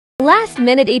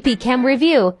Last-minute AP Chem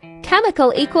review,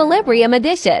 chemical equilibrium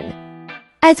addition.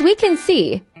 As we can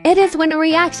see, it is when a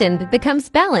reaction becomes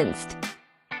balanced.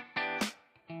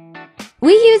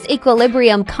 We use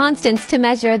equilibrium constants to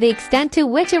measure the extent to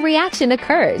which a reaction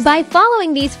occurs. By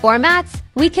following these formats,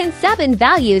 we can sub in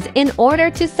values in order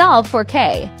to solve for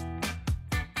K.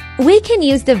 We can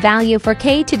use the value for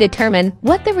K to determine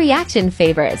what the reaction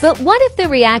favors. But what if the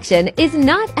reaction is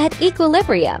not at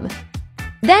equilibrium?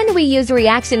 Then we use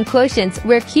reaction quotients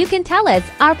where Q can tell us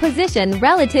our position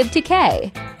relative to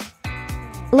K.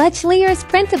 Letchlier's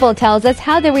principle tells us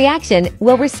how the reaction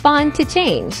will respond to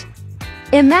change.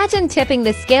 Imagine tipping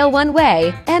the scale one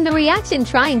way and the reaction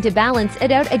trying to balance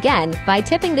it out again by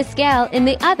tipping the scale in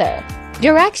the other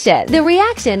direction. The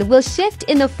reaction will shift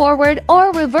in the forward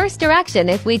or reverse direction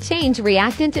if we change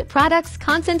reactant product's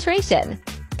concentration,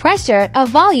 pressure of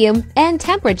volume, and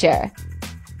temperature.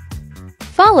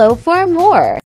 Follow for more.